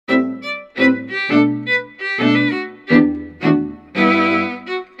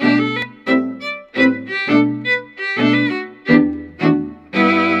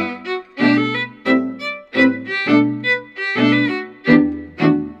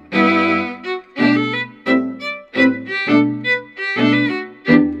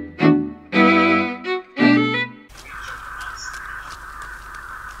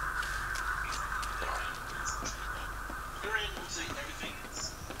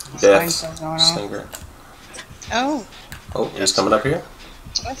DEATHSLINGER. Oh. Oh, he's coming up here?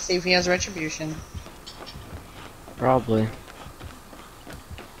 Let's see if he has retribution. Probably.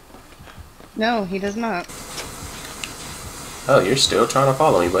 No, he does not. Oh, you're still trying to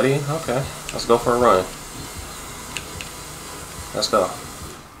follow me, buddy. Okay, let's go for a run. Let's go.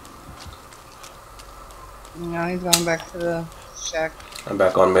 No, he's going back to the shack. I'm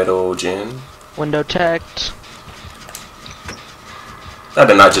back on middle gen. Window checked. That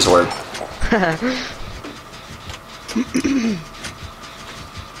did not just work.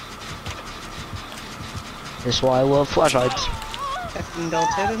 This is why I love flashlights. Fucking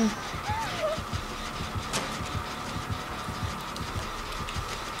delted.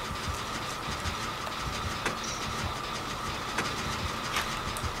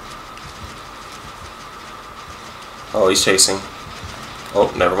 Oh, he's chasing.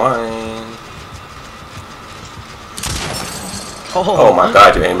 Oh, never mind. Oh my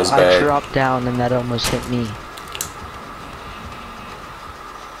god, your aim is bad. I dropped down and that almost hit me.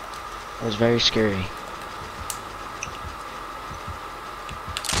 It was very scary.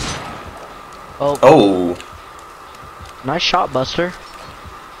 Oh. Nice shot, Buster.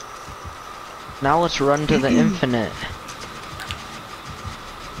 Now let's run to the infinite.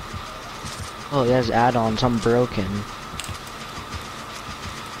 Oh, he has add-ons. I'm broken.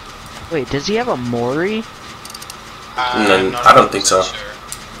 Wait, does he have a Mori? No, I don't think so. Sure.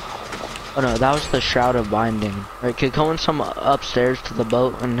 Oh no, that was the Shroud of Binding. Alright, could come some upstairs to the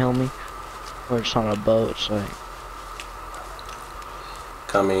boat and heal me? Or it's not a boat, it's like...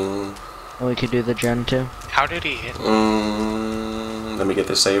 Coming. And we could do the gen too. How did he hit? Let me get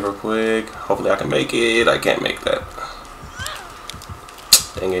this save real quick. Hopefully I can make it. I can't make that.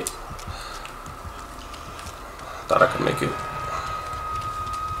 Dang it. Thought I could make it.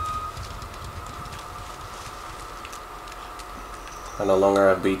 I no longer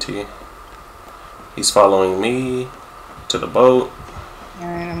have BT. He's following me to the boat.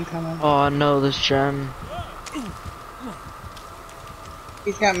 Alright, I'm coming. Oh no, this gen.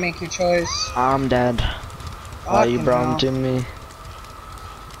 He's got to make your choice. I'm dead. Oh, you brought him to me.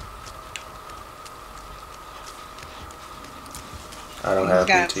 I don't have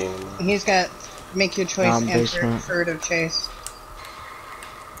BT anymore. He's got make your choice and furtive chase.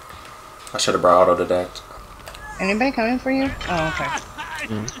 I should have brought autodidact. Anybody coming for you? Oh,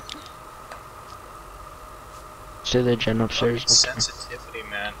 okay. See the gen upstairs. Sensitivity,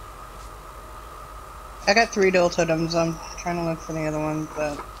 man. I got 3 dual totems. I'm trying to look for the other one,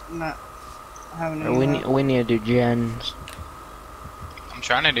 but I'm not having any. We need to do gens. I'm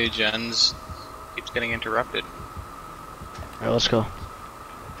trying to do gens. Keeps getting interrupted. Alright, let's go.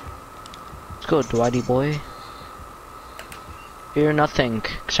 Let's go, Dwighty boy. Fear nothing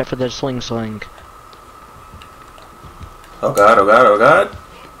except for the sling. Oh god, oh god, oh god.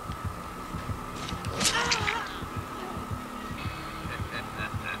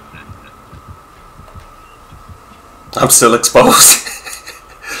 I'm still exposed.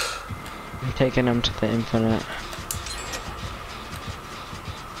 I'm taking him to the infinite.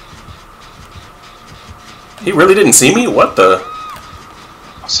 He really didn't see me? What the?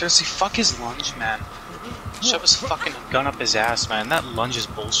 Oh, seriously, fuck his lunge, man. Shove his fucking gun up his ass, man. That lunge is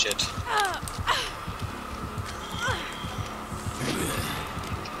bullshit.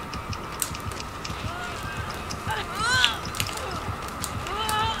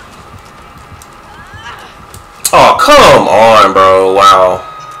 Oh, come on, bro. Wow.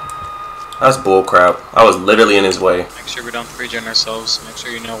 That's bullcrap. I was literally in his way. Make sure we don't regen ourselves. Make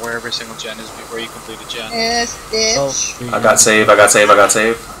sure you know where every single gen is before you complete a gen. Yes, bitch. Oh, I got save, I got save, I got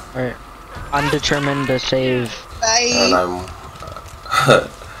save. Alright. I'm determined to save. Bye. And I'm...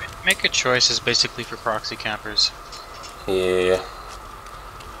 Make a choice is basically for proxy campers. Yeah.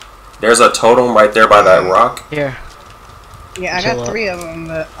 There's a totem right there by that rock. Here. Yeah, I got 3 of them,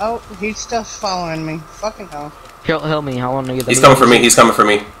 but... Oh, he's still following me. Fucking hell. Help me, how long to get the He's coming for me, he's coming for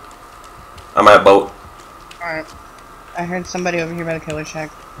me. I'm at boat. Alright. I heard somebody over here by the killer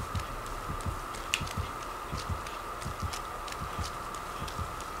shack.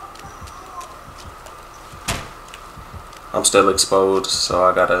 I'm still exposed, so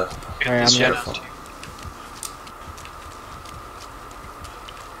I gotta... Alright, I'm here.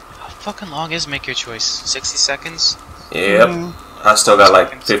 How fucking long is make your choice? 60 seconds? Yep. I still got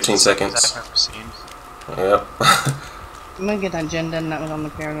like 15 seconds. I've never seen. Yep. I'm gonna get that gen done that was on the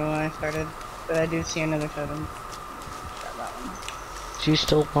piano when I started. But I do see another totem. Is he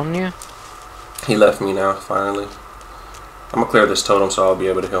still on you? He left me now, finally. I'm gonna clear this totem so I'll be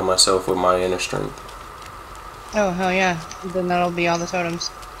able to heal myself with my inner strength. Oh, hell yeah. Then that'll be all the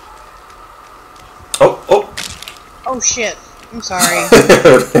totems. Oh, oh! Oh, shit. I'm sorry.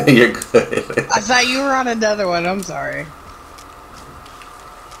 You're good. I thought you were on another one. I'm sorry.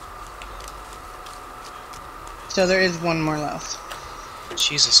 So there is one more left.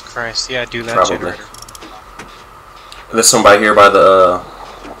 Jesus Christ, yeah, do that Probably. generator. This one by here by the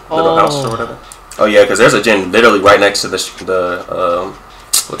little house or whatever. Oh yeah, because there's a gen literally right next to the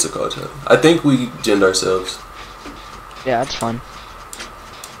what's it called? I think we genned ourselves. Yeah, that's fun.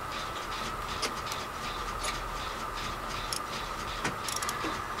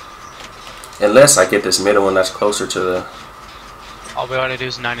 Unless I get this middle one that's closer to the. All we gotta do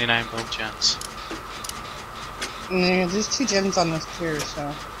is 99 both gens. Yeah, there's 2 gens on this pier,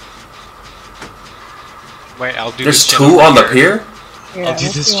 so. Wait, I'll do There's this 2 gen over on the here. pier? Yeah, I'll do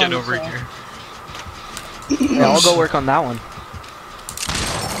we'll this see gen on over the here. Yeah, I'll go work on that one.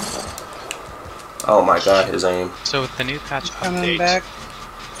 Oh my god, his aim. So with the new patch Coming update, back.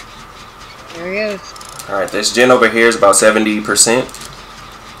 There he is. Alright, this gen over here is about 70%.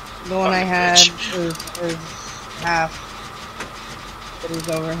 The one I Fucking had bitch. is half. But he's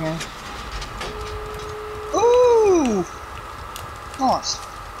over here. Ooh! Nice.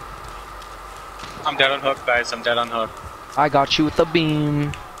 I'm dead on hook, guys. I'm dead on hook. I got you with the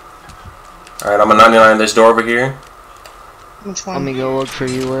beam. Alright, I'm a 99 this door over here. Which Let one? me go look for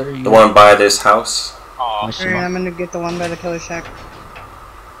you. Where are you? The one by this house. Aw, I see Alright, my- I'm gonna get the one by the killer shack.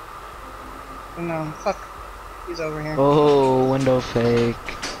 Oh, no, fuck. He's over here. Oh, window fake.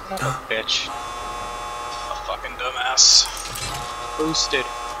 bitch. A fucking dumbass. Boosted.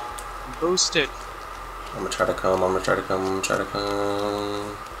 Boosted. I'm gonna try to come, I'm gonna try to come, I'm gonna try to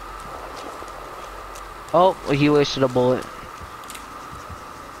come. Oh, he wasted a bullet.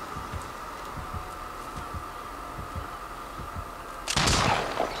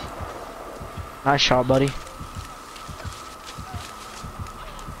 Nice shot, buddy.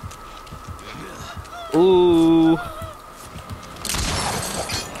 Ooh.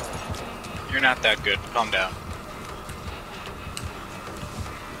 You're not that good. Calm down.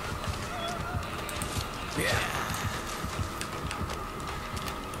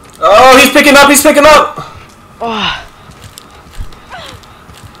 Oh, he's picking up, he's picking up! Oh.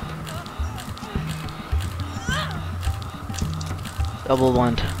 Double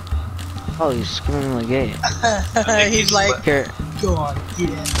blind. Oh, he's screaming the gate. He's like, Here, go on, get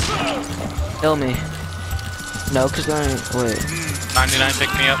in. kill me. No, cause then wait. 99 pick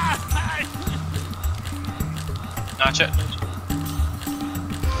me up. Notch it.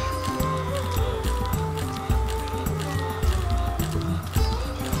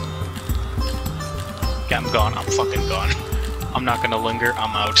 Okay, I'm gone. I'm fucking gone. I'm not gonna linger.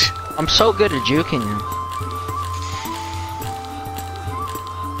 I'm out. I'm so good at juking him.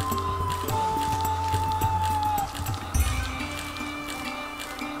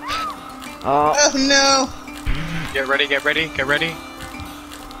 Oh, Oh no! Get ready, get ready, get ready.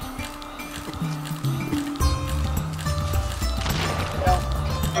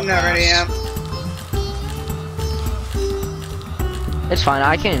 I'm not ready yet. it's fine.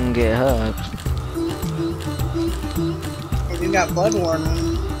 I can get hooked. If you got blood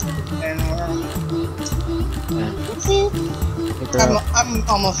warning, then Pick her up. I'm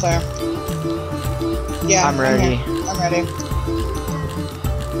almost there. Yeah, I'm ready. here. I'm ready.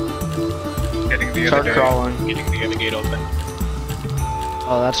 Getting the Start other crawling. Getting the other gate open.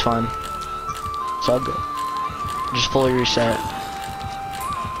 Oh, that's fine. It's all good. Just fully reset.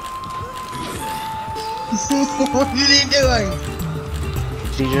 What is he doing?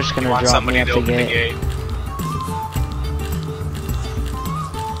 He's just You gonna want drop somebody me at to the open the gate. gate.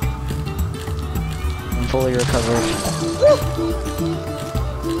 I'm fully recovered.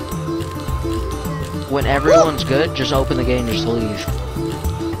 When everyone's good, just open the gate and just leave.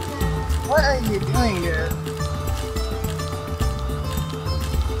 What are you doing, dude?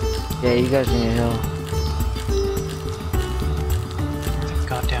 Yeah, you guys need help.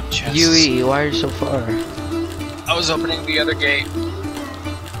 Goddamn chest. UE, why are you so far? I was opening the other gate.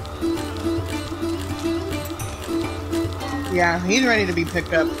 Yeah, he's ready to be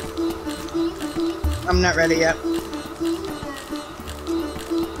picked up. I'm not ready yet.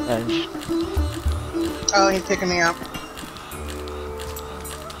 Edge. Oh, he's picking me up.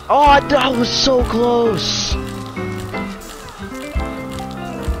 Oh, that was so close!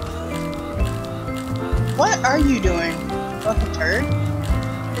 What are you doing? Fucking turd?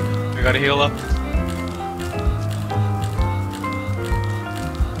 We gotta heal up.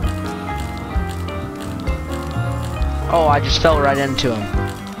 Oh, I just fell right into him.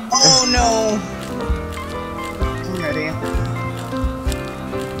 Oh no! I'm ready.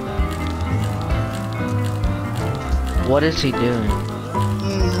 What is he doing?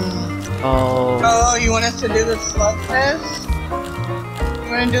 Mm-hmm. Oh, Oh, you want us to do the slug test?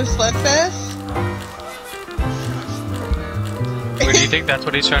 wanna do slip this? Wait, do you think that's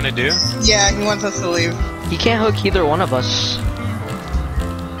what he's trying to do? Yeah, he wants us to leave. He can't hook either one of us.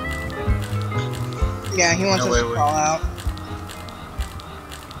 Yeah, he wants us to crawl out.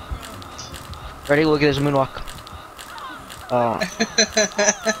 Ready? Look at his moonwalk.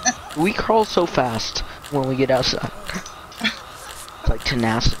 We crawl so fast when we get outside. It's like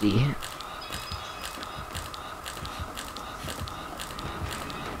tenacity.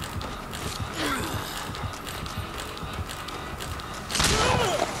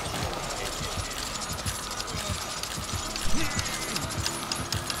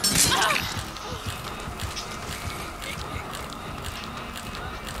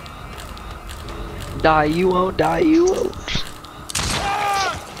 Die, you won't. Die, you won't.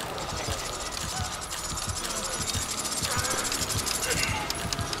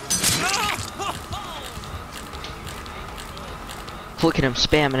 Look at him,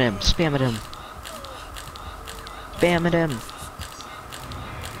 spamming him, spamming him. Spamming him.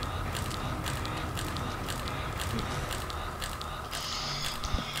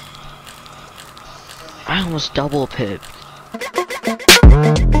 I almost double pipped.